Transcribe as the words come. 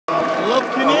lot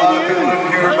of people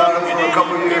didn't hear about it for a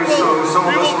couple of years, so some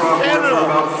of us were up here for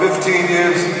about 15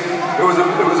 years. It was an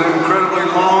incredibly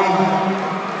long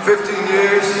 15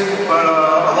 years, but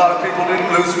a lot of people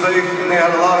didn't lose faith, and they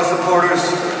had a lot of supporters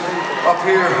up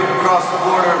here across the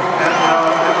border, and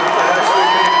it actually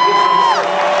made a difference.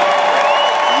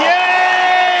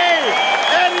 Yay!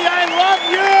 Eddie, I love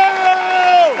you!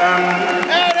 And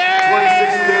Eddie!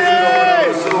 26 days ago, I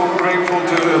was so grateful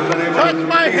to have been able to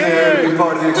be there and be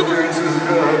part of the experiences,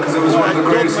 because it was one of the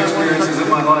greatest experiences of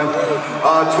my life.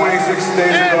 26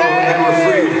 days ago, they were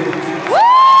freed.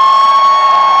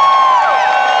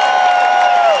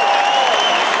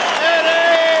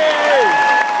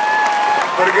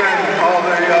 But again, all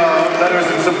the letters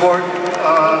and support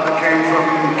that came from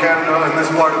Canada and this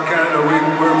part of Canada,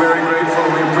 we're very grateful,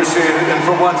 we appreciate it, and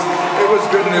for once, it was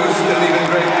good news and even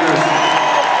great news.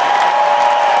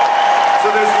 So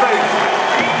there's faith.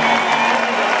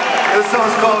 This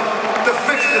song's called